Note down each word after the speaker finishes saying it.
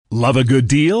Love a good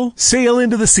deal? Sail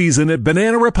into the season at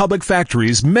Banana Republic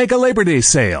Factory's Mega Labor Day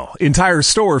Sale. Entire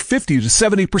store 50 to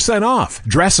 70% off.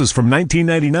 Dresses from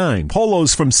 $19.99.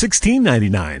 Polos from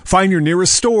 $16.99. Find your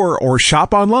nearest store or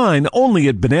shop online only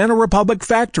at Banana Republic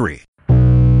Factory.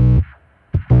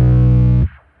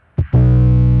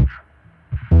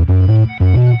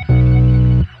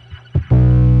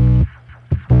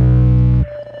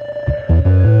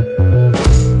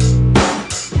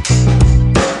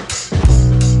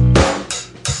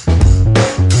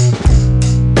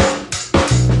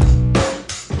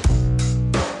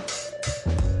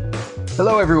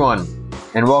 Hello, everyone,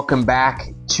 and welcome back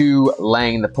to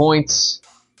Laying the Points,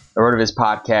 a RotoViz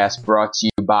podcast brought to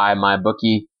you by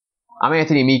MyBookie. I'm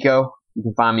Anthony Amico. You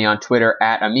can find me on Twitter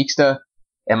at Amixta,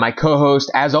 and my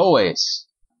co-host, as always,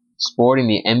 sporting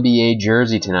the NBA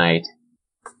jersey tonight,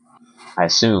 I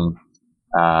assume,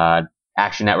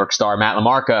 Action Network star Matt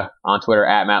LaMarca on Twitter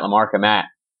at Matt LaMarca. Matt,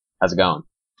 how's it going?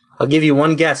 I'll give you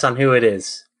one guess on who it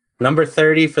is. Number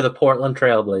 30 for the Portland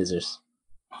Trailblazers.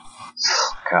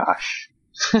 Gosh.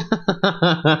 It's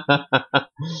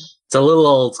a little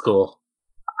old school.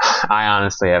 I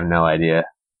honestly have no idea.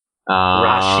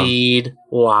 Rasheed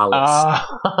Wallace.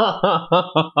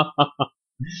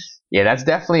 Yeah, that's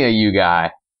definitely a you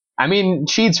guy. I mean,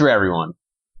 cheats for everyone.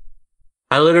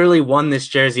 I literally won this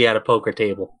jersey at a poker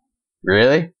table.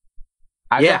 Really?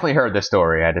 I've definitely heard the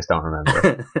story. I just don't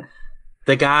remember.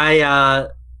 The guy,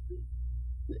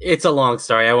 it's a long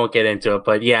story. I won't get into it.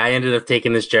 But yeah, I ended up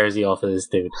taking this jersey off of this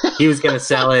dude. He was going to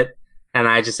sell it, and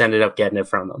I just ended up getting it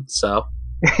from him. So,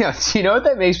 yeah, do you know what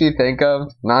that makes me think of?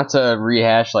 Not to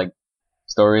rehash like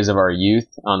stories of our youth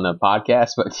on the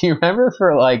podcast, but do you remember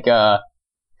for like Kyle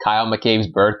McCabe's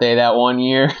birthday that one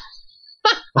year?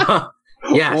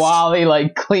 Yes. While he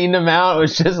like cleaned him out, it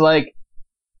was just like,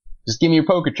 just give me your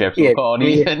poker chips. We'll call it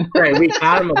even. Right, we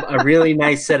got him a really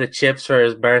nice set of chips for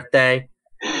his birthday.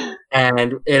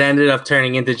 And it ended up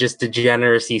turning into just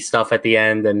degeneracy stuff at the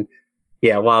end. And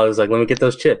yeah, Wally was like, let me get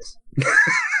those chips.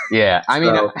 Yeah, I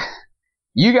mean,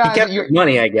 you guys. He kept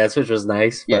money, I guess, which was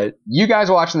nice. Yeah, but you guys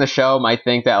watching the show might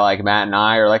think that like Matt and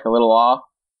I are like a little off.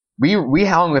 We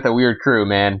hung with a weird crew,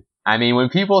 man. I mean, when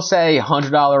people say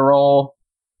 $100 roll,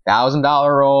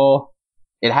 $1,000 roll,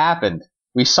 it happened.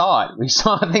 We saw it. We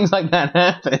saw things like that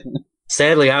happen.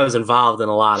 Sadly, I was involved in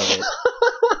a lot of it.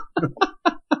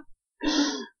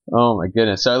 Oh my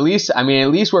goodness. So at least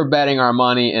we're betting our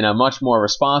money in a much more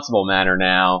responsible manner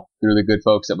now through the good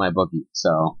folks at MyBookie.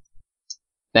 So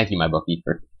thank you, MyBookie,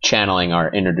 for channeling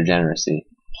our inner degeneracy.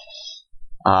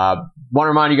 Want to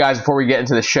remind you guys before we get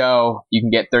into the show, you can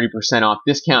get 30% off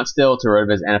discount still to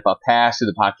RotoViz NFL Pass through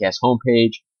the podcast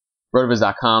homepage,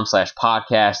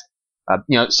 rotoviz.com/podcast.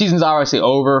 Season's obviously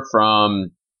over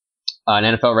from an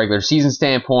NFL regular season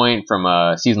standpoint, from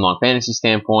a season-long fantasy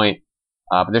standpoint.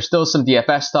 But there's still some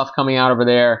DFS stuff coming out over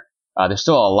there. There's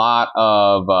still a lot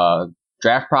of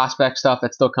draft prospect stuff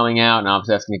that's still coming out, and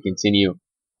obviously that's going to continue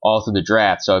all through the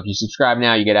draft. So if you subscribe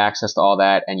now, you get access to all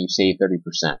that, and you save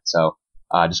 30%. So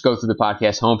just go through the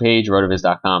podcast homepage,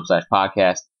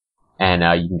 rotoviz.com/podcast,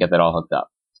 and you can get that all hooked up.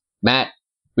 Matt,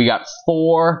 we got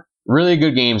 4 really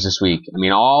good games this week. I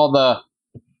mean, I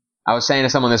was saying to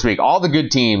someone this week, all the good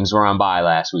teams were on bye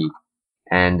last week,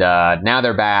 and now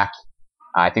they're back.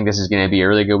 I think this is going to be a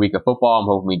really good week of football. I'm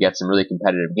hoping we get some really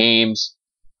competitive games.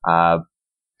 A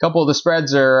couple of the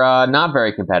spreads are not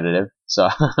very competitive, so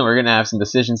we're going to have some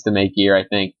decisions to make here, I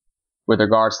think, with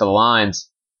regards to the lines.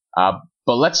 But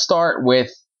let's start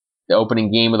with the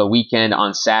opening game of the weekend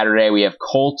on Saturday. We have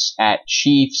Colts at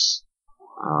Chiefs.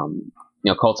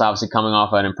 Colts obviously coming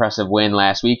off an impressive win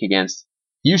last week against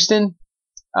Houston.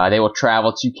 They will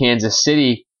travel to Kansas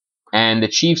City. And the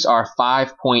Chiefs are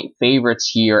 5-point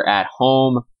favorites here at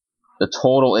home. The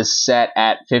total is set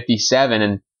at 57.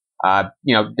 And,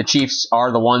 the Chiefs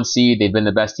are the 1 seed. They've been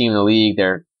the best team in the league.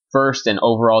 They're first in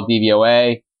overall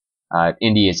DVOA.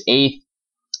 Indy is 8th.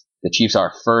 The Chiefs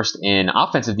are first in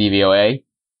offensive DVOA.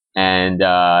 And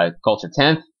Colts are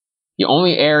 10th. The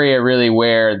only area really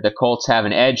where the Colts have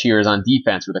an edge here is on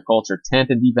defense, where the Colts are 10th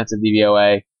in defensive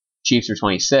DVOA. Chiefs are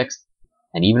 26th.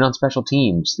 And even on special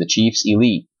teams, the Chiefs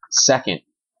elite. Second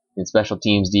in special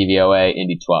teams DVOA,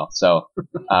 Indy 12th. So,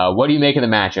 what do you make of the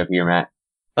matchup here, Matt?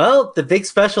 Well, the big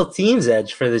special teams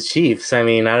edge for the Chiefs. I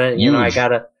mean,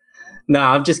 No,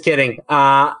 I'm just kidding.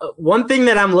 One thing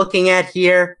that I'm looking at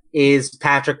here is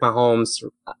Patrick Mahomes.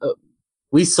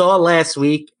 We saw last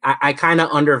week, I kind of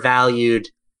undervalued,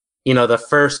 the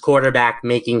first quarterback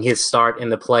making his start in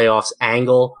the playoffs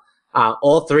angle.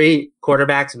 All 3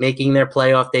 quarterbacks making their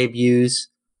playoff debuts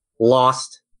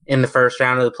lost in the first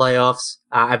round of the playoffs.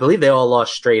 I believe they all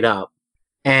lost straight up.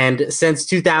 And since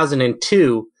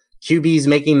 2002, QBs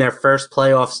making their first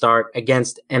playoff start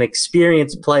against an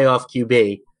experienced playoff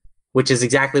QB, which is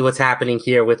exactly what's happening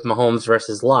here with Mahomes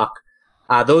versus Luck.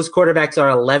 Those quarterbacks are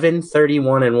 11,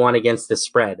 31, and 1 against the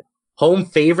spread. Home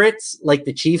favorites, like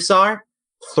the Chiefs are,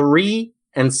 3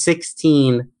 and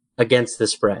 16 against the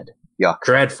spread. Yeah.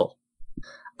 Dreadful.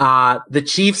 The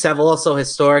Chiefs have also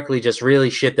historically just really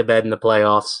shit the bed in the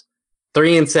playoffs.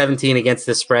 3 and 17 against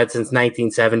the spread since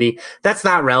 1970. That's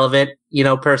not relevant,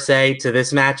 per se to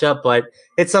this matchup, but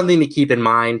it's something to keep in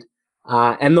mind.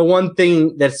 And the one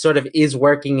thing that sort of is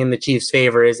working in the Chiefs'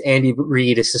 favor is Andy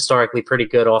Reid is historically pretty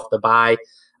good off the bye.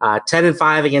 10 and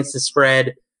 5 against the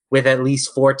spread with at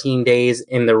least 14 days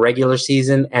in the regular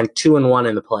season and 2 and 1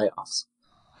 in the playoffs.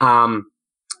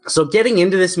 So getting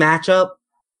into this matchup,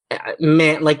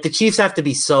 man, like the Chiefs have to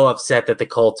be so upset that the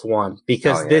Colts won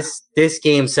because this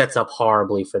game sets up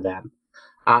horribly for them.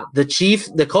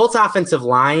 The Colts offensive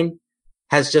line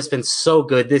has just been so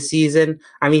good this season.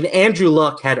 I mean, Andrew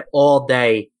Luck had all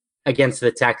day against the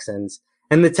Texans,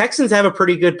 and the Texans have a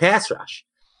pretty good pass rush.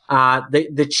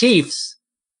 The Chiefs,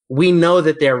 we know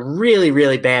that they're really,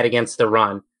 really bad against the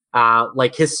run,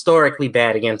 like historically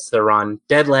bad against the run,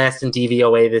 dead last in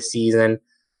DVOA this season.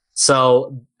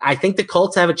 So I think the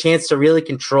Colts have a chance to really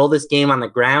control this game on the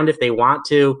ground if they want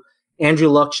to. Andrew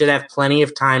Luck should have plenty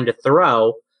of time to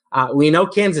throw. We know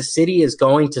Kansas City is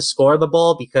going to score the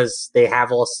ball because they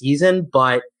have all season,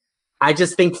 but I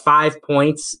just think 5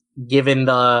 points, given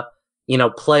the,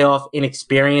 playoff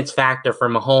inexperience factor for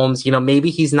Mahomes, maybe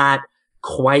he's not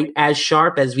quite as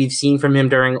sharp as we've seen from him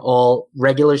during all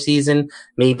regular season.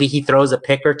 Maybe he throws a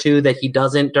pick or two that he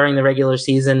doesn't during the regular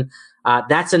season.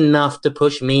 That's enough to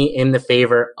push me in the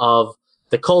favor of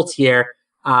the Colts here.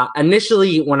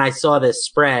 Initially, when I saw this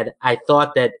spread, I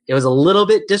thought that it was a little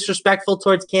bit disrespectful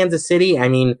towards Kansas City. I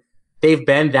mean, they've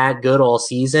been that good all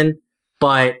season,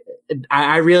 but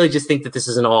I really just think that this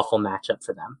is an awful matchup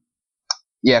for them.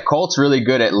 Yeah, Colts really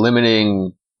good at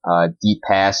limiting deep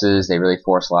passes. They really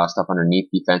force a lot of stuff underneath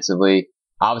defensively.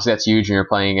 Obviously, that's huge when you're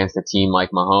playing against a team like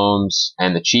Mahomes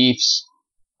and the Chiefs.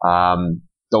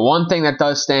 The one thing that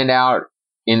does stand out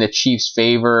in the Chiefs'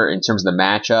 favor in terms of the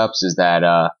matchups is that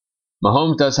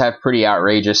Mahomes does have pretty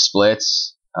outrageous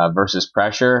splits versus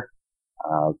pressure.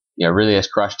 Really has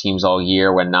crushed teams all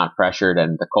year when not pressured,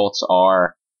 and the Colts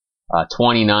are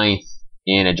 29th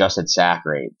in adjusted sack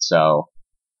rate. So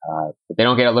if they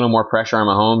don't get a little more pressure on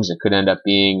Mahomes, it could end up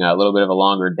being a little bit of a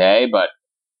longer day. But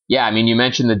yeah, I mean, you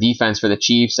mentioned the defense for the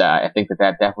Chiefs. I think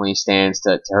that definitely stands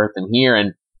to hurt them here.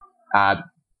 And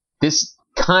this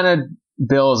kind of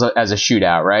bills as a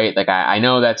shootout, right? Like I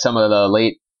know that some of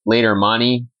the later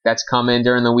money that's come in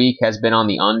during the week has been on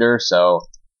the under. So,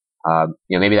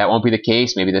 maybe that won't be the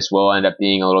case. Maybe this will end up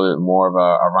being a little bit more of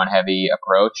a run heavy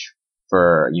approach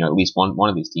for, at least one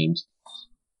of these teams.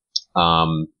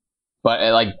 But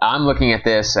I'm looking at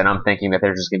this and I'm thinking that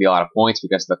there's just going to be a lot of points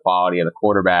because of the quality of the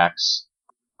quarterbacks.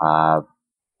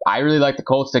 I really like the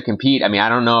Colts to compete. I mean, I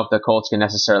don't know if the Colts can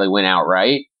necessarily win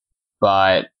outright,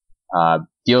 but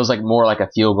feels like more like a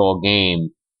field goal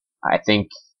game. I think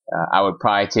I would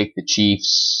probably take the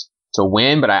Chiefs to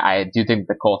win, but I do think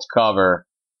the Colts cover.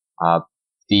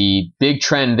 The big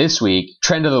trend this week,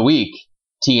 trend of the week,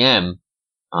 TM.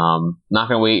 Not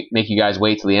going to make you guys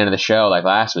wait till the end of the show like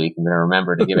last week. I'm going to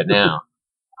remember to give it now.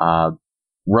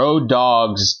 Road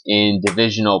dogs in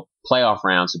divisional playoff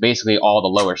rounds, so basically all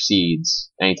the lower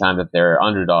seeds, anytime that they're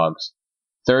underdogs,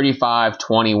 35,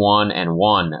 21, and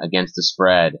 1 against the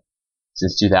spread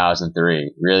since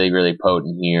 2003. Really, really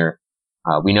potent here.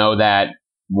 We know that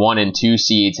 1 and 2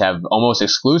 seeds have almost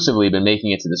exclusively been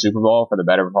making it to the Super Bowl for the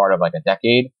better part of like a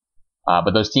decade.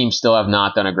 But those teams still have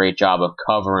not done a great job of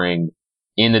covering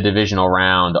in the divisional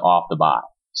round off the bye.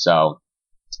 So,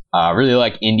 really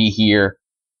like Indy here.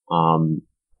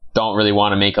 Don't really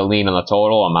want to make a lean on the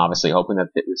total. I'm obviously hoping that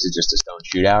this is just a stone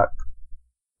shootout.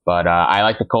 But I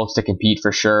like the Colts to compete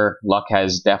for sure. Luck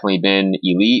has definitely been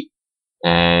elite,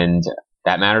 and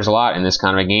that matters a lot in this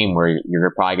kind of a game where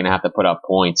you're probably going to have to put up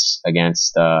points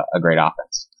against a great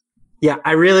offense. Yeah,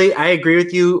 I agree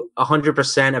with you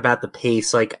 100% about the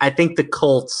pace. Like, I think the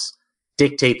Colts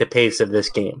dictate the pace of this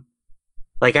game.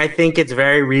 Like, I think it's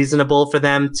very reasonable for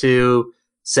them to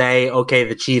say, okay,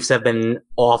 the Chiefs have been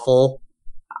awful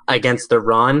against the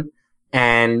run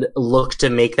and look to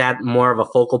make that more of a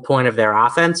focal point of their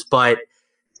offense, but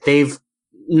they've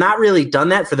not really done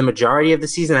that for the majority of the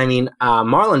season. I mean,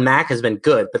 Marlon Mack has been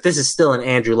good, but this is still an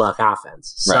Andrew Luck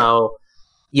offense. Right. So,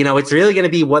 it's really going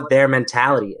to be what their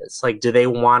mentality is. Like, do they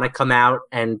want to come out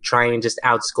and try and just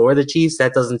outscore the Chiefs?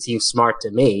 That doesn't seem smart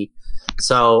to me.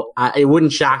 So it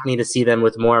wouldn't shock me to see them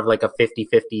with more of like a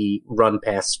 50-50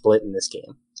 run-pass split in this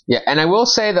game. Yeah, and I will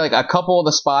say that like a couple of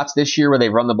the spots this year where they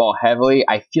run the ball heavily,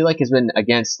 I feel like has been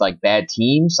against like bad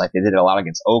teams. Like they did it a lot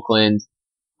against Oakland.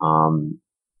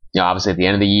 Obviously at the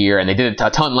end of the year, and they did it a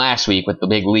ton last week with the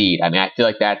big lead. I mean, I feel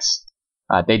like that's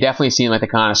they definitely seem like the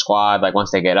kind of squad like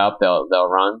once they get up, they'll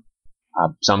run.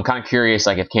 So I'm kind of curious,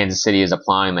 like if Kansas City is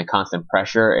applying like constant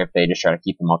pressure, if they just try to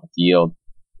keep them off the field,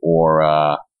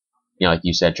 or like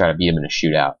you said, try to beat them in a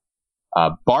shootout.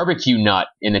 Barbecue Nut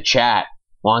in the chat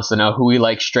wants to know who we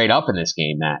like straight up in this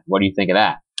game, Matt. What do you think of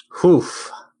that?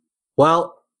 Oof.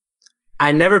 Well,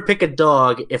 I never pick a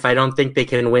dog if I don't think they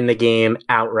can win the game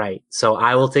outright. So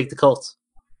I will take the Colts.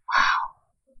 Wow.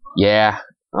 Yeah.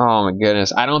 Oh my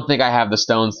goodness. I don't think I have the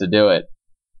stones to do it.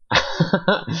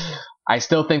 I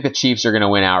still think the Chiefs are going to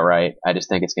win outright. I just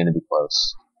think it's going to be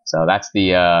close. So that's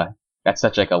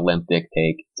such like a limp dick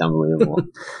take. It's unbelievable.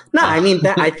 No, I mean,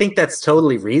 I think that's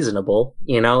totally reasonable.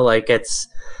 Like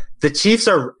the Chiefs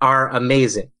are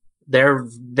amazing. Their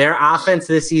offense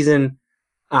this season,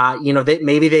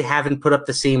 maybe they haven't put up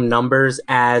the same numbers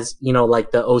as,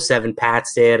 like the 07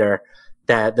 Pats did or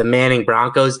the Manning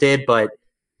Broncos did, but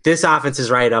this offense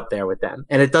is right up there with them.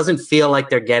 And it doesn't feel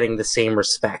like they're getting the same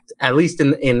respect, at least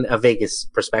in a Vegas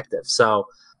perspective. So,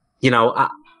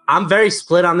 I'm very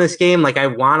split on this game. Like I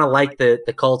want to like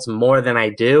the Colts more than I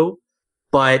do,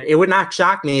 but it would not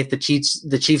shock me if the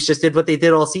Chiefs just did what they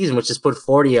did all season, which is put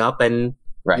 40 up and,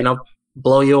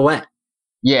 blow you away.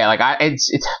 Yeah, like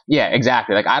yeah,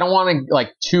 exactly. Like I don't want to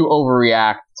like too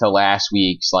overreact to last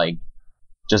week's like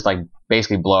just like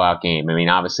basically blowout game. I mean,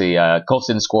 obviously, Colts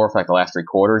didn't score for like the last 3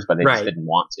 quarters, but they just didn't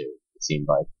want to. It seemed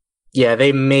like. Yeah,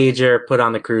 they major put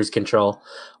on the cruise control.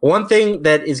 One thing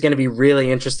that is going to be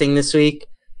really interesting this week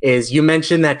is you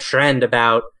mentioned that trend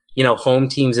about home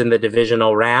teams in the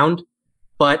divisional round,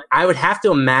 but I would have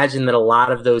to imagine that a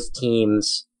lot of those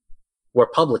teams were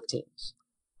public teams.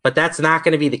 But that's not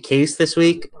going to be the case this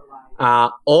week.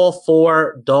 All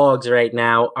 4 dogs right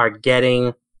now are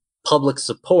getting public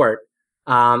support.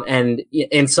 And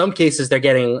in some cases, they're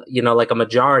getting, like a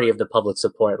majority of the public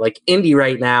support. Like Indy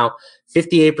right now,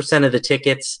 58% of the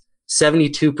tickets,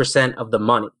 72% of the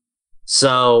money.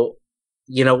 So,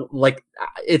 like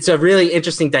it's a really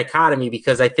interesting dichotomy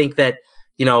because I think that,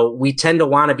 we tend to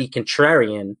want to be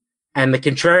contrarian, and the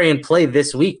contrarian play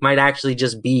this week might actually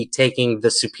just be taking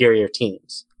the superior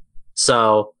teams.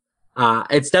 So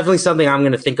it's definitely something I'm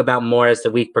going to think about more as the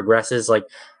week progresses. Like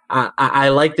I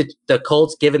like the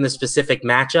Colts given the specific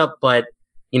matchup, but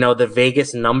the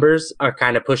Vegas numbers are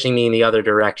kind of pushing me in the other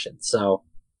direction. So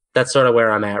that's sort of where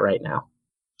I'm at right now.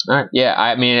 All right. Yeah.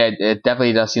 I mean, it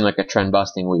definitely does seem like a trend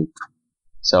busting week.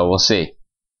 So we'll see.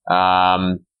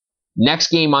 Next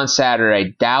game on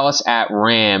Saturday, Dallas at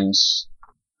Rams.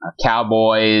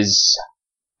 Cowboys,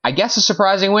 I guess a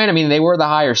surprising win. I mean, they were the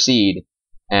higher seed.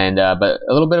 And but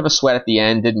a little bit of a sweat at the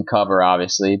end, didn't cover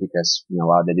obviously because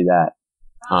why would they do that?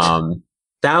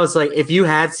 That was like if you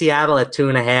had Seattle at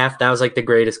 2.5, that was like the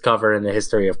greatest cover in the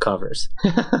history of covers.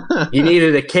 You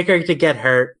needed a kicker to get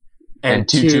hurt and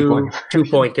two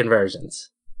point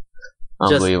conversions.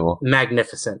 Unbelievable, just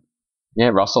magnificent. Yeah,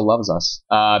 Russell loves us.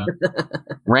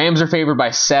 Rams are favored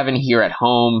by 7 here at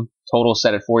home. Total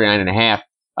set at 49.5.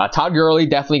 Todd Gurley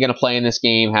definitely going to play in this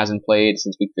game. Hasn't played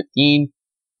since week 15.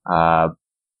 So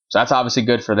that's obviously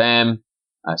good for them.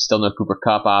 Still no Cooper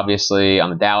Kupp, obviously. On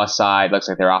the Dallas side, looks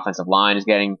like their offensive line is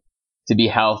getting to be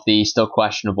healthy. Still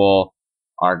questionable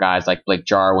are guys like Blake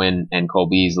Jarwin and Cole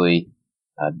Beasley,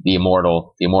 the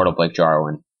immortal Blake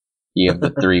Jarwin. He had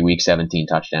the 3 week 17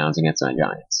 touchdowns against the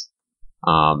Giants.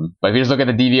 But if you just look at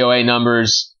the DVOA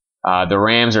numbers, the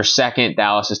Rams are second.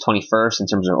 Dallas is 21st in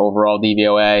terms of overall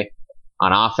DVOA.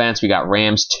 On offense, we got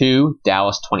Rams 2,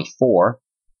 Dallas 24.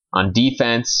 On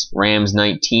defense, Rams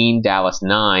 19, Dallas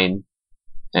 9.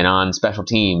 And on special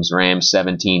teams, Rams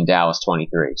 17, Dallas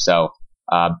 23. So,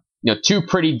 2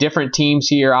 pretty different teams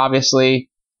here, obviously.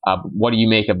 What do you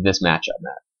make of this matchup,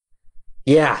 Matt?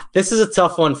 Yeah, this is a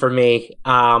tough one for me.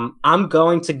 I'm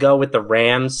going to go with the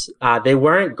Rams. They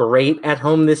weren't great at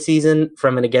home this season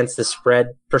from an against the spread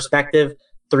perspective,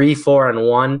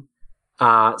 3-4-1.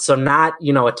 So not,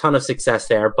 a ton of success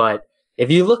there. But if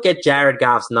you look at Jared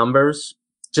Goff's numbers,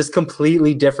 just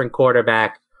completely different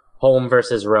quarterback, home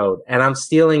versus road. And I'm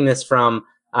stealing this from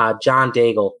John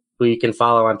Daigle, who you can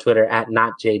follow on Twitter at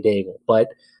 @NotJDaigle. But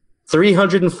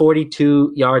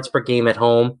 342 yards per game at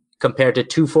home compared to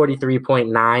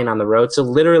 243.9 on the road. So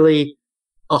literally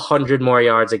 100 more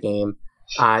yards a game.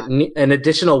 An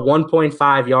additional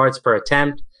 1.5 yards per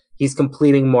attempt. He's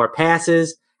completing more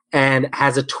passes and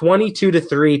has a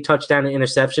 22-3 touchdown to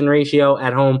interception ratio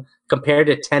at home compared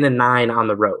to 10-9 on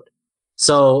the road.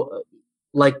 So,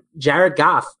 like, Jared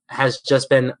Goff has just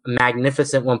been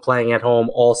magnificent when playing at home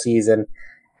all season,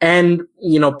 and,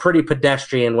 pretty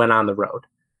pedestrian when on the road.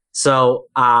 So,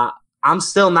 I'm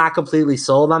still not completely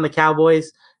sold on the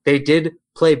Cowboys. They did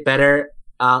play better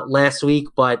last week,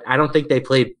 but I don't think they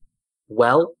played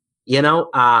well.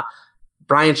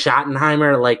 Brian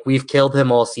Schottenheimer, like, we've killed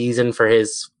him all season for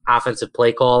his offensive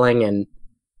play calling, and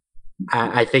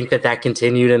I think that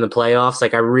continued in the playoffs.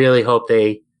 Like, I really hope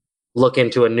they look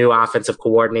into a new offensive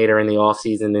coordinator in the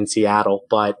offseason in Seattle.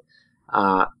 But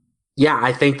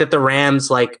I think that the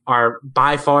Rams are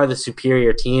by far the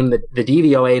superior team. The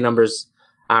DVOA numbers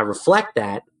reflect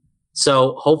that.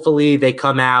 So hopefully they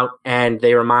come out and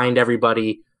they remind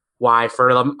everybody why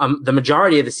for the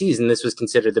majority of the season this was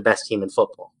considered the best team in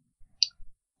football.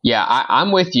 Yeah,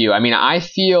 I'm with you. I mean, I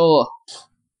feel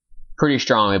pretty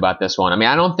strongly about this one. I mean,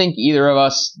 I don't think either of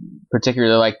us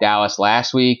particularly like Dallas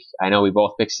last week. I know we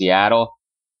both picked Seattle,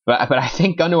 but I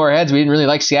think gun to our heads, we didn't really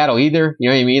like Seattle either. You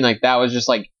know what I mean? Like, that was just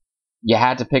like, you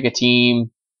had to pick a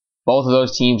team. Both of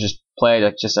those teams just played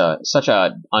like just such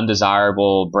a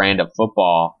undesirable brand of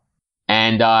football.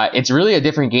 And it's really a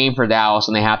different game for Dallas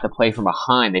when they have to play from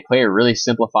behind. They play a really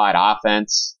simplified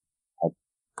offense.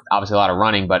 Obviously a lot of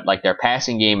running, but like their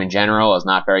passing game in general is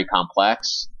not very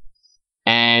complex.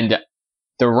 And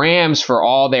the Rams, for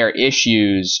all their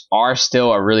issues, are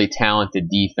still a really talented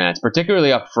defense,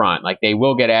 particularly up front. Like, they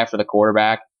will get after the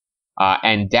quarterback.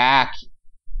 And Dak,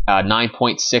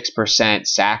 9.6%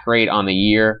 sack rate on the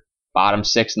year, bottom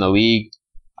 6 in the league.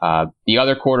 The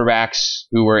other quarterbacks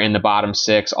who were in the bottom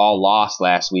 6 all lost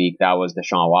last week. That was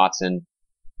Deshaun Watson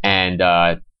and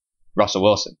Russell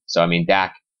Wilson. So, I mean,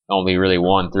 Dak only really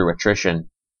won through attrition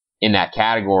in that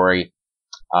category.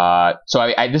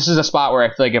 So this is a spot where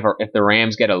I feel like if the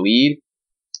Rams get a lead,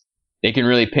 they can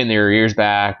really pin their ears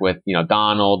back with,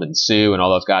 Donald and Sue and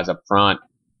all those guys up front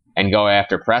and go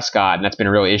after Prescott. And that's been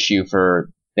a real issue for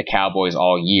the Cowboys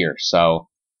all year. So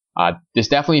this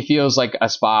definitely feels like a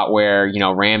spot where,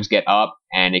 Rams get up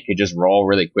and it could just roll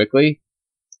really quickly.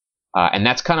 And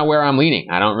that's kind of where I'm leaning.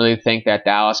 I don't really think that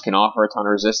Dallas can offer a ton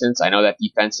of resistance. I know that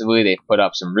defensively they've put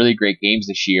up some really great games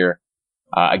this year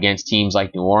against teams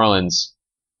like New Orleans.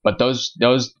 But those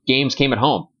games came at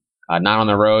home, not on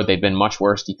the road. They've been much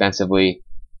worse defensively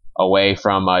away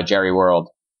from Jerry World.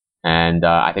 And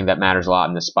I think that matters a lot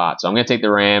in this spot. So I'm going to take the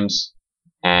Rams,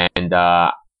 and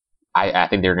I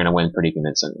think they're going to win pretty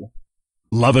convincingly.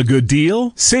 Love a good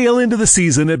deal? Sail into the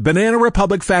season at Banana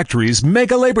Republic Factory's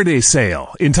Mega Labor Day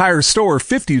Sale. Entire store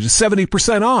 50 to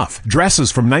 70% off.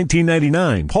 Dresses from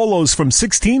 $19.99. Polos from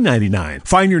 $16.99.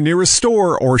 Find your nearest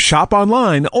store or shop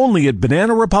online only at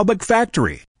Banana Republic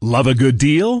Factory. Love a good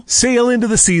deal? Sail into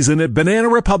the season at Banana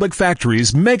Republic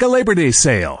Factory's Mega Labor Day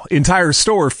Sale. Entire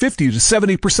store 50 to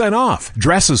 70% off.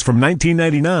 Dresses from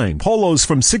 $19.99. Polos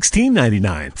from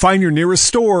 $16.99. Find your nearest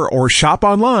store or shop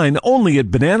online only at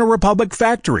Banana Republic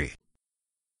Factory.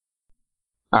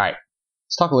 All right,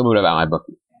 let's talk a little bit about my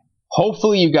bookie.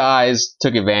 Hopefully you guys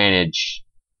took advantage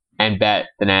and bet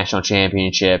the national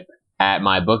championship at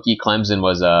my bookie. Clemson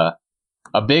was a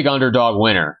big underdog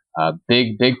winner.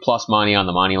 Big plus money on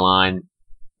the money line.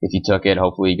 If you took it,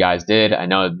 hopefully you guys did. I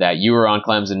know that you were on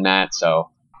Clemson, Matt, so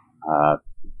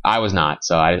I was not.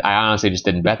 So I honestly just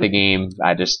didn't bet the game.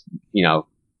 I just,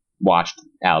 watched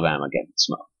Alabama get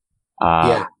smoked.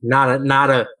 Yeah,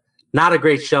 not a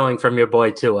great showing from your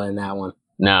boy Tua in that one.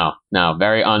 No,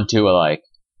 very un-Tua-like.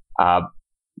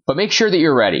 But make sure that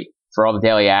you're ready for all the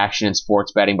daily action in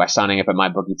sports betting by signing up at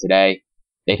MyBookie today.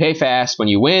 They pay fast when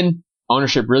you win.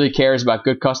 Ownership really cares about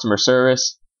good customer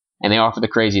service, and they offer the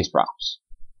craziest props.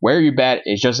 Where you bet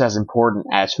is just as important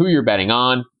as who you're betting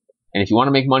on. And if you want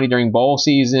to make money during bowl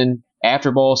season,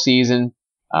 after bowl season,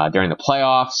 during the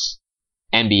playoffs,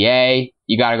 NBA,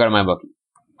 you got to go to MyBookie.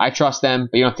 I trust them,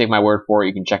 but you don't have to take my word for it.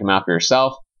 You can check them out for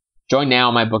yourself. Join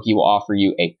now. MyBookie will offer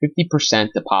you a 50%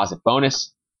 deposit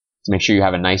bonus to make sure you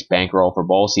have a nice bankroll for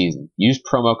bowl season. Use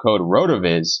promo code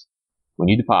ROTOVIZ when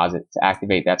you deposit to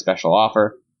activate that special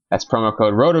offer. That's promo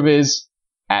code ROTOVIZ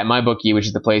at MyBookie, which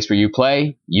is the place where you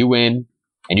play, you win,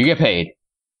 and you get paid.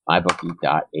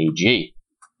 MyBookie.ag.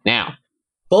 Now,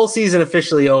 bowl season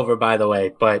officially over, by the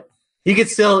way, but you could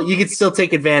still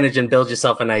take advantage and build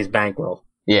yourself a nice bankroll.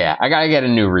 Yeah, I gotta get a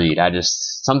new read. I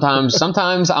just sometimes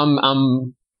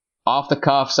I'm off the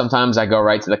cuff. Sometimes I go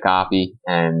right to the copy,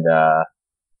 and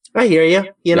I hear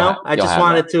you. I just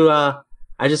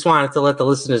wanted to let the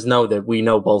listeners know that we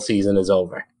know bowl season is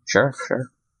over. Sure.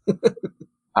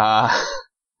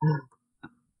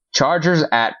 Chargers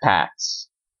at Pats.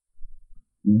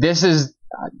 This is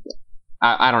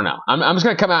I don't know. I'm just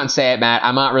going to come out and say it, Matt.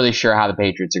 I'm not really sure how the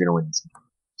Patriots are going to win this game.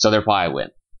 So they'll probably win.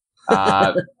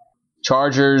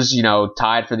 Chargers,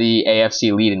 tied for the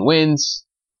AFC lead in wins.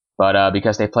 But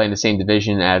because they play in the same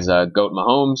division as GOAT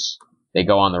Mahomes, they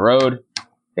go on the road.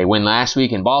 They win last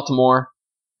week in Baltimore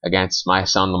against my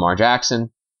son Lamar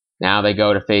Jackson. Now they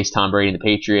go to face Tom Brady and the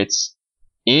Patriots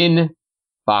in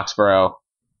Foxborough.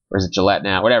 Or is it Gillette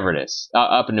now? Whatever it is.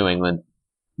 Up in New England.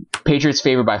 Patriots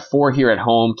favored by 4 here at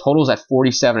home. Totals at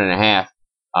 47.5.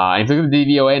 And if you look at the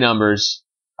DVOA numbers,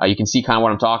 you can see kind of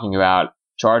what I'm talking about.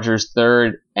 Chargers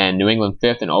 3rd and New England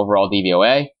 5th in overall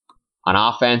DVOA. On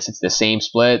offense, it's the same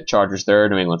split. Chargers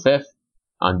 3rd, New England 5th.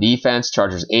 On defense,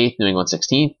 Chargers 8th, New England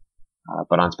 16th.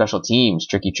 But on special teams,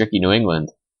 tricky New England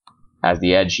has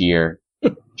the edge here.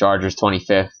 Chargers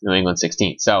 25th, New England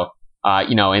 16th. So,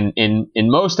 in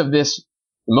most of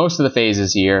the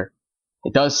phases here,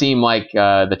 it does seem like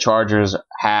the Chargers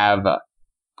have,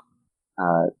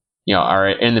 are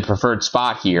in the preferred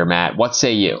spot here, Matt. What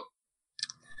say you?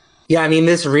 Yeah, I mean,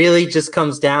 this really just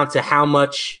comes down to how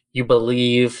much you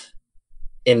believe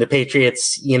in the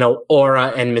Patriots, aura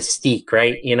and mystique,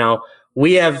 right?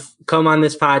 We have come on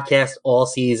this podcast all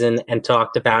season and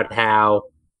talked about how,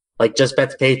 just bet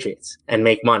the Patriots and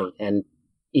make money and,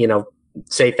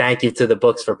 say thank you to the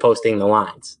books for posting the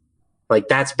lines.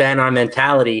 That's been our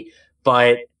mentality,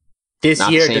 but this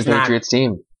not year the same does not. Patriots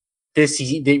team.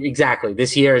 Exactly.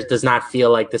 This year does not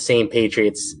feel like the same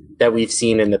Patriots that we've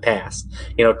seen in the past.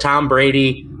 Tom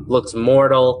Brady looks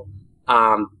mortal.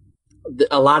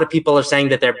 A lot of people are saying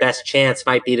that their best chance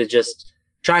might be to just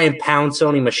try and pound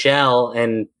Sony Michel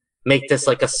and make this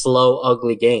like a slow,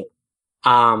 ugly game.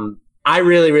 I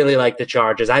really, really like the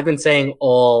Chargers. I've been saying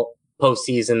all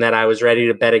postseason that I was ready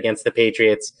to bet against the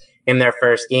Patriots in their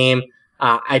first game.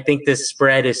 I think this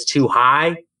spread is too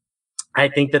high. I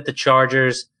think that the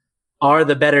Chargers are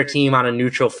the better team on a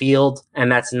neutral field,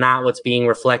 and that's not what's being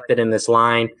reflected in this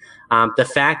line. The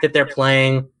fact that they're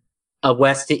playing a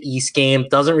west to east game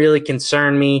doesn't really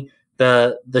concern me.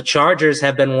 The Chargers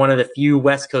have been one of the few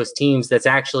West Coast teams that's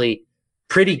actually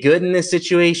pretty good in this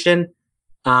situation.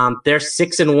 They're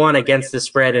 6-1 against the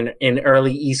spread in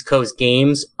early East Coast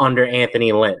games under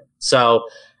Anthony Lynn. So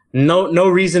no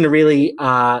reason to really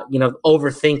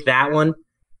overthink that one.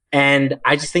 And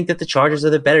I just think that the Chargers are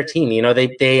the better team.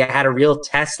 They had a real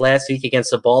test last week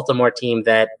against a Baltimore team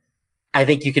that I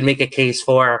think you can make a case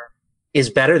for is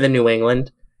better than New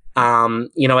England.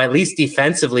 At least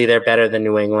defensively, they're better than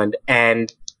New England.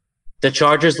 And the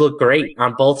Chargers look great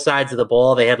on both sides of the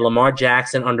ball. They had Lamar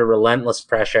Jackson under relentless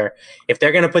pressure. If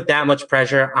they're going to put that much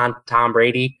pressure on Tom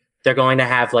Brady, they're going to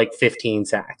have 15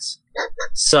 sacks.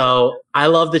 So I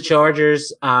love the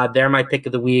Chargers. They're my pick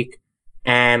of the week.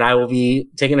 And I will be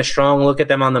taking a strong look at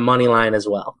them on the money line as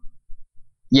well.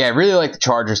 Yeah, I really like the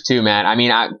Chargers too, man. I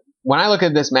mean, when I look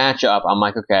at this matchup, I'm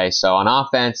like, okay, so on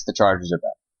offense, the Chargers are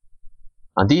better.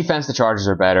 On defense, the Chargers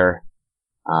are better.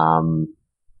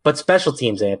 But special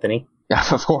teams, Anthony.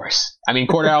 Of course. I mean,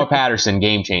 Cordell Patterson,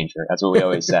 game changer. That's what we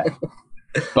always say.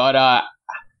 But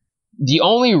the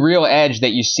only real edge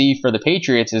that you see for the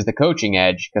Patriots is the coaching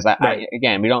edge. Because,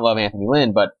 again, we don't love Anthony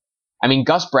Lynn, but I mean,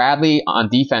 Gus Bradley on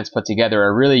defense put together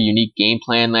a really unique game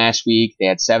plan last week. They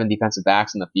had 7 defensive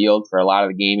backs in the field for a lot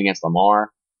of the game against Lamar,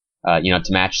 to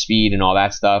match speed and all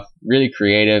that stuff. Really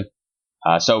creative.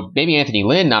 So maybe Anthony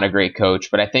Lynn, not a great coach,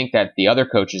 but I think that the other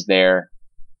coaches there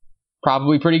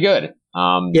probably pretty good.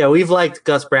 Yeah, we've liked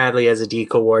Gus Bradley as a D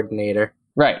coordinator.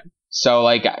 Right. So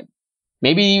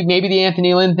maybe the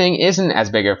Anthony Lynn thing isn't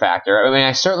as big a factor. I mean,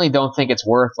 I certainly don't think it's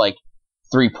worth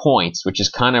 3 points, which is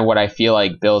kind of what I feel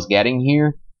like Bill's getting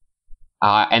here.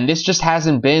 And this just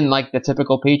hasn't been the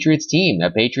typical Patriots team.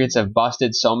 The Patriots have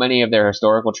busted so many of their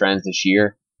historical trends this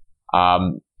year.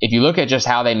 If you look at just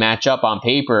how they match up on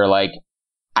paper,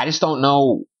 I just don't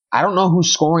know. I don't know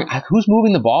who's scoring, who's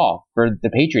moving the ball for the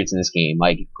Patriots in this game.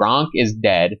 Gronk is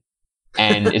dead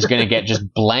and is going to get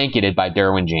just blanketed by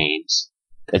Derwin James.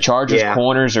 The Chargers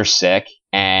corners are sick,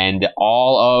 and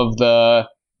all of the,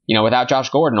 without Josh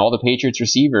Gordon, all the Patriots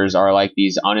receivers are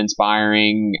these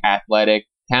uninspiring athletic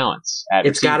talents.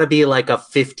 It's got to be a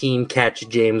 15 catch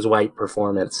James White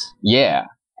performance. Yeah.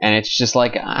 And it's just I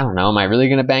don't know, am I really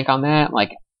going to bank on that?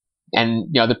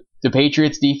 The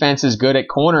Patriots defense is good at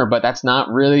corner, but that's not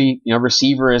really,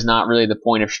 receiver is not really the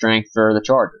point of strength for the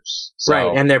Chargers. So,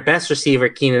 right. And their best receiver,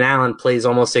 Keenan Allen, plays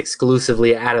almost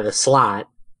exclusively out of the slot.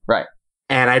 Right.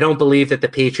 And I don't believe that the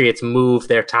Patriots move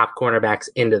their top cornerbacks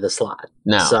into the slot.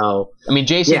 No. So, I mean,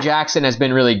 J.C. Jackson has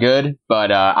been really good, but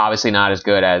obviously not as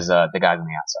good as the guys on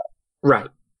the outside. Right.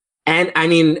 And, I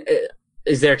mean,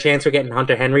 is there a chance we're getting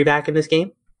Hunter Henry back in this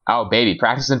game? Oh, baby.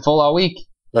 Practicing full all week.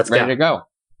 Let's ready to go.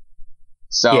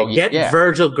 So get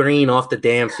Virgil Green off the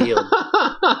damn field.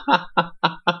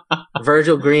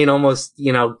 Virgil Green almost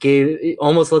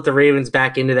let the Ravens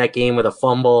back into that game with a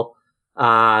fumble.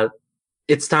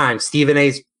 It's time. Stephen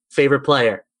A's favorite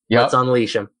player. Yep. Let's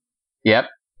unleash him. Yep.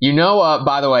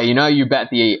 By the way, you bet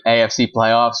the AFC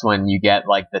playoffs when you get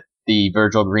like the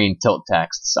Virgil Green tilt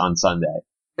texts on Sunday.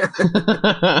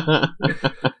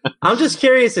 I'm just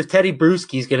curious if Teddy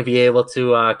Bruschi's going to be able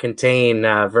to contain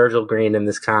Virgil Green in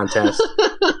this contest.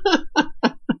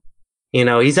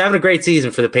 He's having a great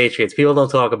season for the Patriots. People don't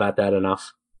talk about that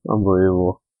enough.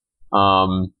 Unbelievable.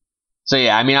 So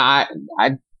yeah, I mean, I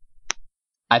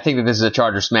think that this is a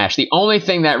Charger smash. The only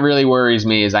thing that really worries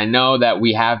me is I know that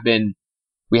we have been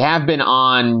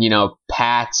on,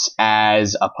 Pats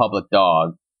as a public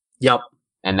dog. Yep.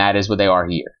 And that is what they are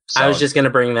here. So. I was just going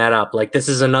to bring that up. Like, this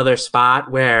is another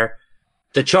spot where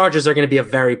the Chargers are going to be a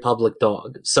very public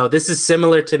dog. So this is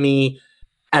similar to me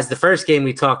as the first game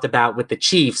we talked about with the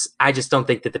Chiefs. I just don't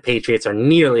think that the Patriots are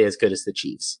nearly as good as the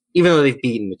Chiefs, even though they've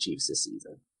beaten the Chiefs this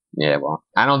season. Yeah, well,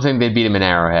 I don't think they'd beat them in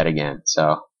Arrowhead again.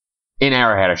 So, in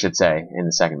Arrowhead, I should say, in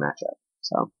the second matchup.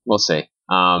 So, we'll see.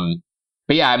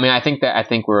 But yeah, I mean, I think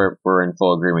we're in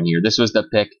full agreement here. This was the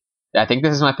pick. I think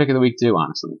this is my pick of the week too,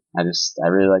 honestly. I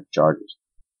really like the Chargers.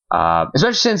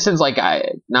 Especially since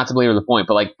not to belabor the point,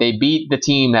 but like they beat the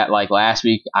team that like last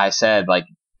week I said like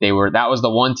that was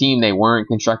the one team they weren't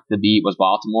constructed to beat was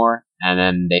Baltimore, and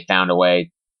then they found a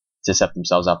way to set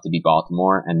themselves up to beat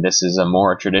Baltimore, and this is a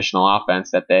more traditional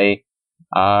offense that they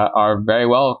are very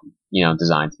well,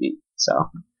 designed to beat. So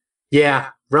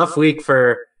yeah, rough week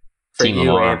for team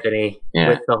you, Lamar. Anthony,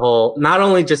 with the whole not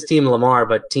only just team Lamar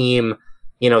but team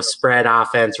spread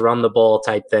offense, run the ball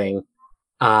type thing.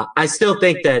 I still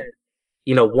think that,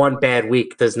 one bad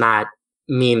week does not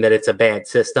mean that it's a bad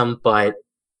system, but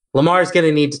Lamar's going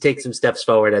to need to take some steps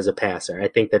forward as a passer. I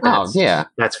think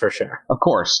that's for sure. Of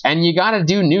course. And you got to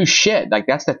do new shit. Like,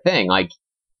 that's the thing. Like,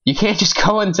 you can't just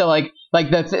go into like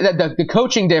the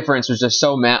coaching difference was just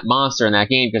so monster in that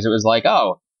game because it was like,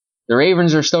 oh, the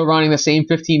Ravens are still running the same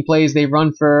 15 plays they've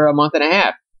run for a month and a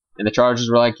half. And the Chargers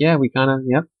were like, yeah,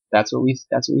 that's what we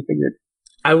figured.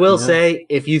 I will say,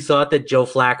 if you thought that Joe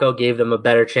Flacco gave them a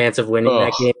better chance of winning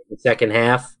that game in the second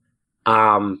half,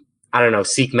 I don't know,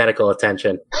 seek medical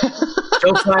attention.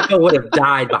 Joe Flacco would have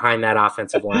died behind that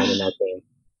offensive line in that game.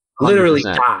 100%. Literally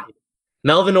died.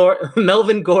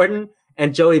 Melvin Gordon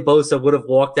and Joey Bosa would have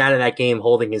walked out of that game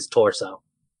holding his torso.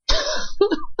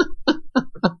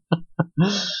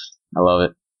 I love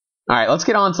it. All right, let's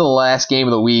get on to the last game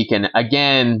of the week. And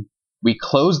again, we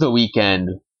close the weekend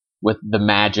with the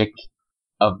magic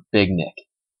of Big Nick.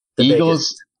 The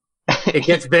Eagles. It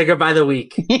gets bigger by the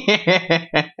week.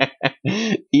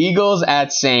 Eagles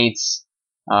at Saints.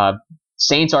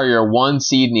 Saints are your 1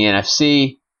 seed in the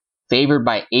NFC, favored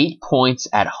by 8 points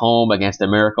at home against the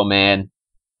Miracle Man.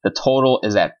 The total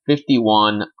is at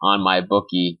 51 on my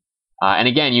bookie. And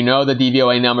again, the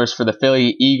DVOA numbers for the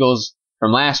Philly Eagles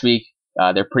from last week.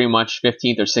 They're pretty much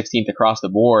 15th or 16th across the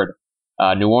board.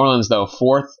 New Orleans, though,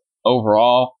 4th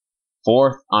overall,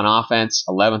 4th on offense,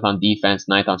 11th on defense,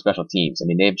 9th on special teams. I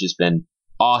mean, they've just been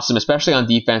awesome, especially on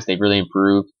defense. They've really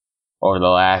improved over the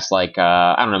last, I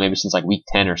don't know, maybe since week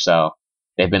 10 or so.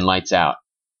 They've been lights out.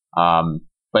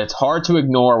 But it's hard to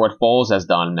ignore what Foles has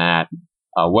done, Matt.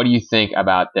 What do you think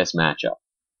about this matchup?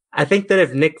 I think that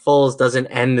if Nick Foles doesn't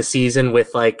end the season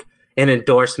with an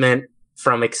endorsement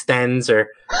from Extends or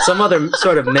some other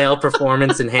sort of male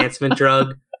performance enhancement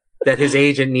drug, that his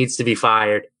agent needs to be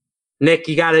fired. Nick,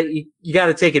 you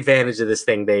gotta take advantage of this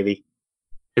thing, baby.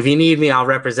 If you need me, I'll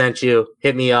represent you.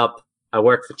 Hit me up. I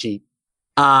work for cheap.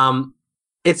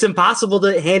 It's impossible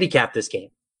to handicap this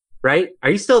game, right? Are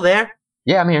you still there?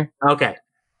 Yeah, I'm here. Okay.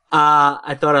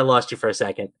 I thought I lost you for a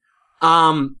second.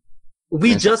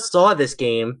 We just saw this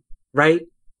game, right?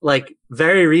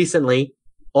 Very recently,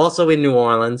 also in New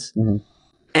Orleans. Mm-hmm.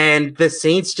 And the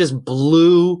Saints just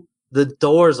blew the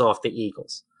doors off the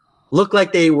Eagles. Looked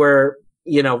like they were,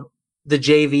 the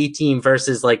JV team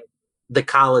versus the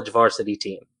college varsity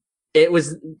team.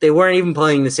 They weren't even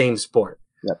playing the same sport.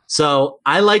 Yep. So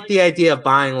I like the idea of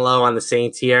buying low on the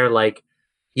Saints here.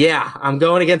 I'm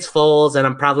going against Foles and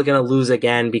I'm probably going to lose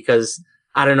again because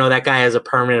I don't know, that guy has a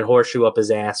permanent horseshoe up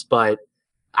his ass, but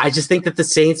I just think that the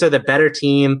Saints are the better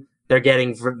team. They're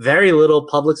getting very little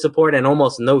public support and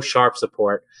almost no sharp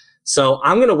support. So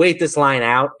I'm going to wait this line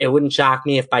out. It wouldn't shock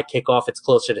me if by kickoff it's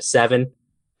closer to 7.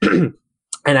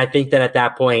 And I think that at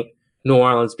that point, New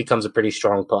Orleans becomes a pretty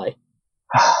strong play.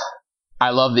 I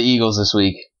love the Eagles this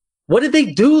week. What did they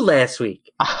do last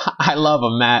week? I love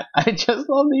them, Matt. I just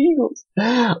love the Eagles.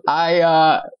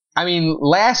 I mean,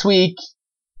 last week,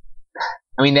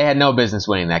 they had no business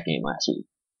winning that game last week.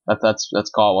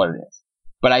 Let's call it what it is.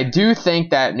 But I do think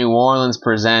that New Orleans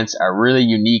presents a really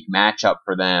unique matchup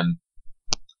for them,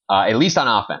 at least on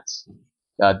offense.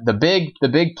 The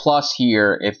big plus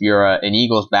here, if you're an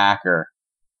Eagles backer,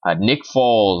 Nick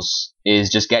Foles is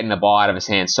just getting the ball out of his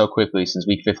hands so quickly since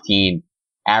week 15,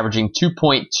 averaging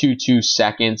 2.22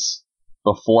 seconds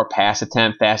before pass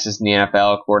attempt, fastest in the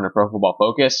NFL according to Pro Football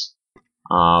Focus.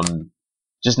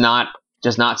 Just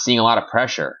not seeing a lot of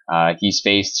pressure. He's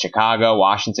faced Chicago,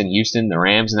 Washington, Houston, the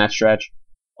Rams in that stretch.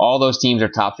 All those teams are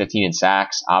top 15 in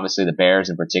sacks. Obviously, the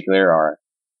Bears in particular are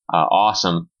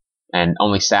awesome and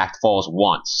only sacked Foles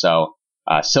once. So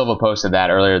Silva posted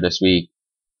that earlier this week.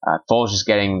 Foles just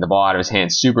getting the ball out of his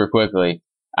hands super quickly.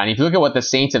 And if you look at what the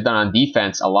Saints have done on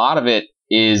defense, a lot of it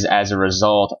is as a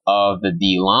result of the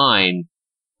D-line.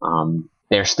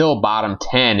 They're still bottom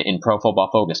 10 in Pro Football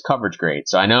Focus coverage grade.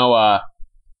 So I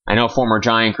know former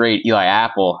Giant great Eli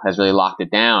Apple has really locked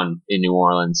it down in New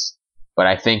Orleans. But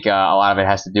I think a lot of it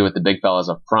has to do with the big fellas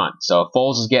up front. So if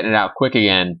Foles is getting it out quick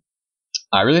again,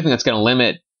 I really think that's going to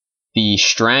limit the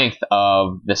strength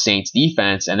of the Saints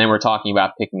defense. And then we're talking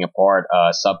about picking apart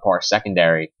a subpar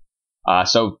secondary.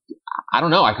 So I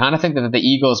don't know. I kind of think that the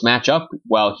Eagles match up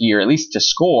well here, at least to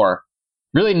score.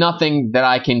 Really nothing that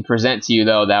I can present to you,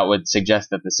 though, that would suggest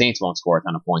that the Saints won't score a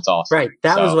ton of points also. Right.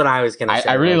 That was what I was going to say.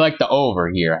 I really like the over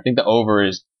here. I think the over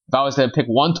is, if I was to pick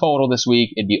one total this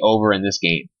week, it'd be over in this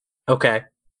game. Okay.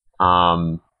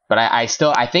 But I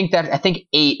think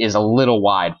 8 is a little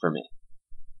wide for me.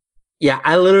 Yeah,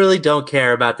 I literally don't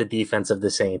care about the defense of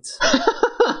the Saints.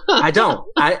 I don't.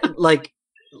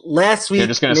 Last week. They're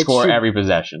just going to score every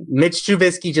possession. Mitch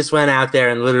Trubisky just went out there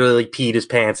and literally peed his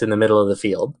pants in the middle of the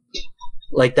field.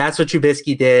 That's what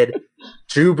Trubisky did.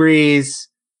 Drew Brees,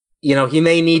 he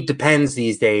may need depends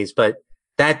these days, but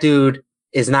that dude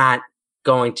is not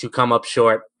going to come up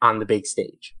short on the big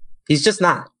stage. He's just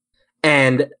not.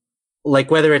 And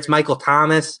whether it's Michael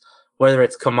Thomas, whether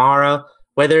it's Kamara,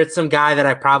 whether it's some guy that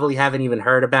I probably haven't even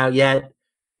heard about yet,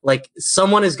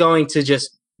 someone is going to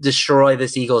just destroy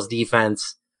this Eagles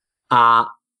defense. I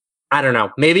don't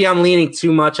know. Maybe I'm leaning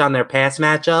too much on their pass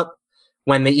matchup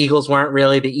when the Eagles weren't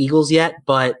really the Eagles yet,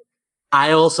 but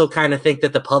I also kind of think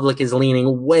that the public is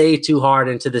leaning way too hard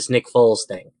into this Nick Foles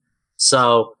thing.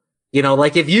 So,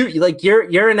 if you,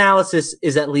 your analysis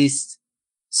is at least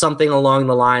something along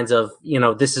the lines of,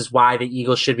 this is why the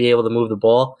Eagles should be able to move the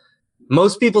ball.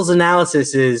 Most people's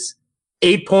analysis is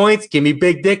 8 points, give me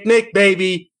big dick Nick,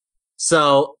 baby.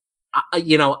 So,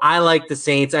 I like the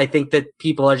Saints. I think that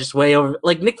people are just way over.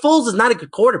 Nick Foles is not a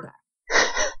good quarterback.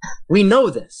 We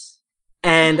know this.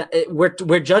 And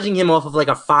we're judging him off of a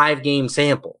 5-game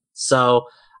sample. So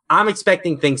I'm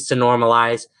expecting things to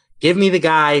normalize. Give me the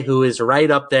guy who is right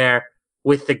up there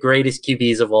with the greatest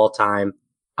QBs of all time.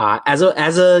 As a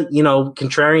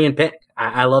contrarian pick.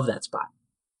 I love that spot.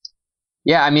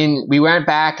 Yeah, we went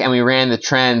back and we ran the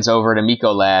trends over to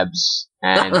Miko Labs,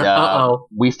 and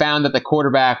we found that the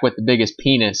quarterback with the biggest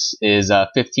penis is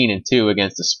 15-2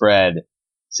 against the spread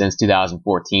since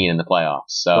 2014 in the playoffs.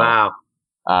 So,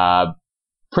 wow,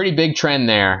 pretty big trend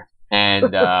there,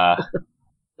 and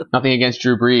nothing against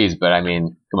Drew Brees, but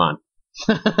come on.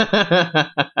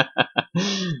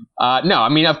 No,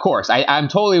 of course, I'm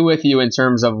totally with you in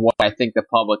terms of what I think the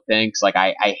public thinks.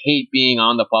 I hate being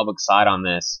on the public side on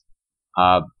this.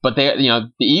 But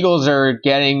the Eagles are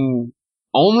getting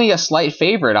only a slight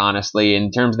favorite, honestly,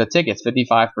 in terms of the tickets,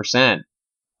 55%,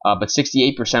 but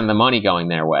 68% of the money going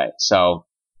their way. So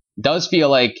it does feel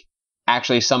like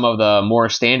actually some of the more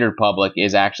standard public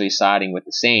is actually siding with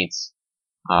the Saints.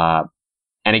 And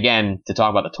again, to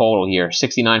talk about the total here,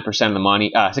 69% of the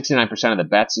money, 69% of the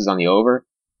bets is on the over,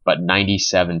 but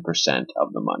 97%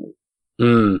 of the money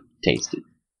tasted.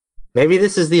 Maybe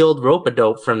this is the old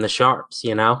rope-a-dope from the Sharps,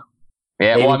 Yeah,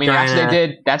 maybe well,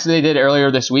 that's what they did earlier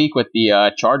this week with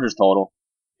the Chargers total,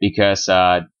 because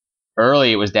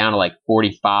early it was down to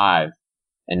 45,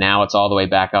 and now it's all the way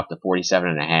back up to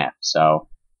 47.5. So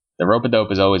the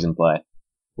rope-a-dope is always in play.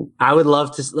 I would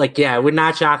love to, it would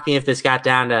not shock me if this got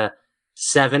down to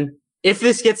 7. If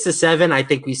this gets to 7, I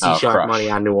think we see sharp money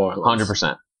on New Orleans.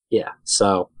 100%. Yeah.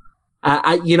 So,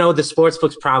 the sports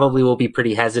books probably will be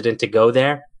pretty hesitant to go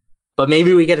there, but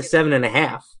maybe we get a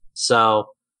 7.5. So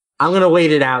I'm going to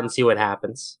wait it out and see what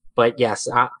happens. But yes,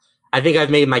 I think I've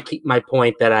made my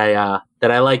point that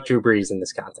I like Drew Brees in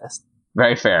this contest.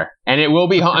 Very fair. And it will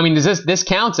be home. This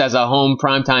counts as a home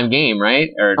primetime game, right?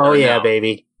 Or yeah, no?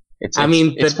 Baby. It's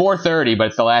 4:30, but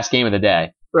it's the last game of the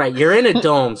day. Right. You're in a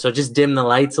dome, so just dim the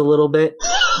lights a little bit.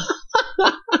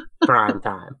 Prime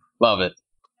time. Love it.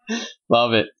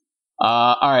 Love it.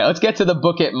 All right, let's get to the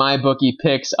book it, my bookie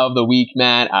picks of the week,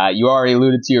 Matt. You already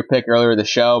alluded to your pick earlier in the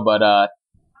show, but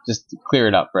just to clear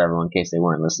it up for everyone in case they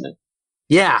weren't listening.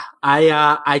 Yeah,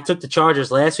 I took the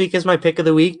Chargers last week as my pick of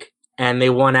the week, and they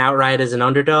won outright as an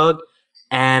underdog.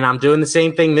 And I'm doing the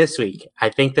same thing this week. I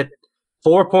think that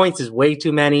 4 points is way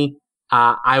too many.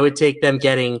 I would take them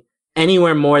getting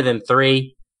anywhere more than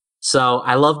 3. So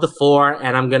I love the 4,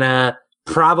 and I'm going to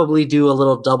probably do a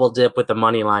little double dip with the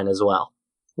money line as well.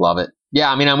 Love it.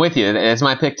 Yeah, I mean, I'm with you. It's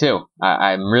my pick too.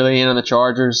 I'm really in on the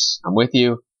Chargers. I'm with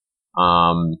you.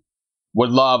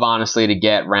 Would love, honestly, to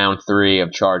get round 3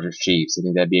 of Chargers Chiefs. I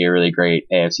think that'd be a really great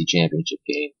AFC Championship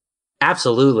game.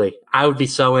 Absolutely. I would be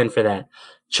so in for that.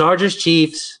 Chargers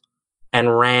Chiefs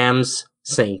and Rams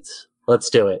Saints. Let's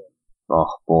do it.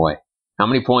 Oh, boy. How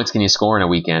many points can you score in a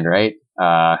weekend, right?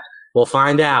 We'll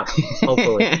find out,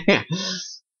 hopefully.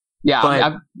 Yeah,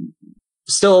 but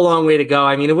still a long way to go.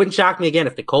 I mean, it wouldn't shock me again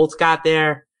if the Colts got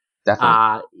there.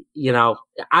 Definitely.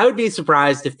 I would be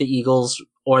surprised if the Eagles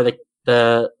or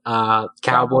the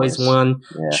Cowboys won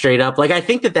straight up. Like, I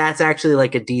think that that's actually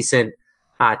like a decent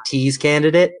tease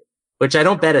candidate, which I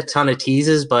don't bet a ton of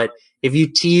teases, but if you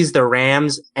tease the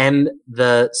Rams and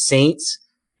the Saints,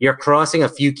 you're crossing a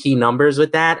few key numbers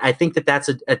with that. I think that that's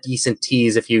a decent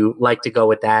tease if you like to go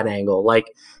with that angle.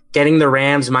 Like getting the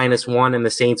Rams -1 and the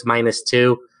Saints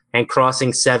 -2 and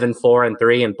crossing 7, 4, and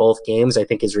 3 in both games, I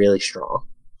think is really strong.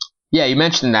 Yeah, you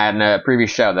mentioned that in a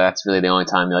previous show. That's really the only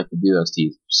time you like to do those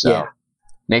teasers. So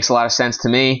makes a lot of sense to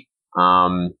me.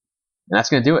 And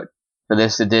that's going to do it for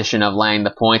this edition of Laying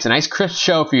the Points. A nice crisp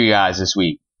show for you guys this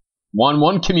week.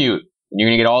 One commute, and you're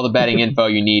going to get all the betting info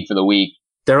you need for the week.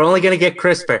 They're only going to get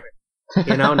crisper.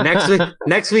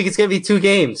 Next week it's going to be 2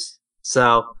 games.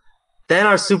 So then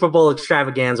our Super Bowl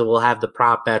extravaganza will have the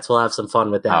prop bets. We'll have some fun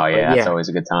with that. Oh, yeah, that's always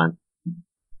a good time.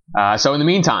 So in the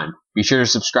meantime, be sure to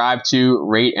subscribe to,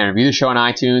 rate, and review the show on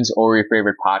iTunes or your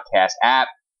favorite podcast app.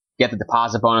 Get the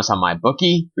deposit bonus on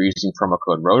MyBookie for using promo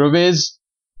code RotoViz.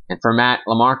 And for Matt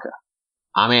LaMarca,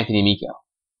 I'm Anthony Miko.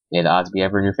 May the odds be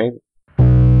ever in your favor.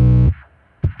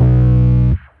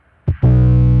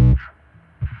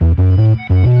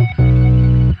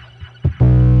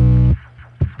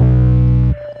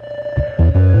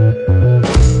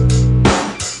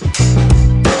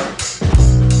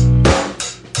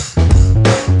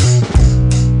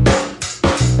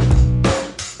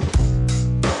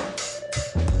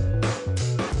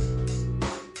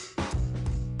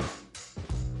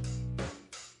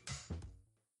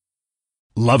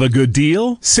 Love a good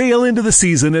deal? Sail into the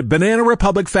season at Banana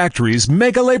Republic Factory's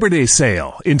Mega Labor Day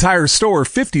Sale. Entire store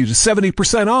 50 to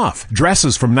 70% off.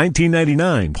 Dresses from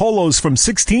 $19.99. Polos from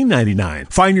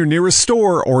 $16.99. Find your nearest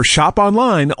store or shop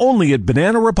online only at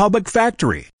Banana Republic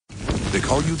Factory. They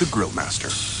call you the Grill Master.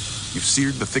 You've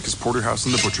seared the thickest porterhouse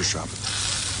in the butcher shop.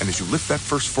 And as you lift that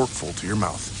first forkful to your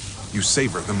mouth, you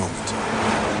savor the moment.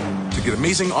 To get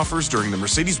amazing offers during the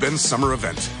Mercedes-Benz summer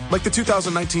event, like the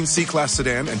 2019 C-Class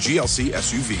sedan and GLC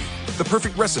SUV, the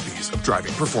perfect recipes of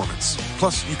driving performance.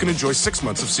 Plus, you can enjoy 6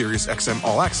 months of Sirius XM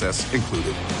All Access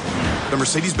included. The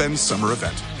Mercedes-Benz summer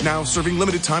event, now serving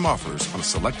limited time offers on a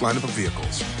select lineup of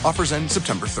vehicles. Offers end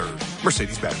September 3rd.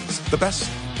 Mercedes-Benz, the best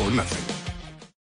or nothing.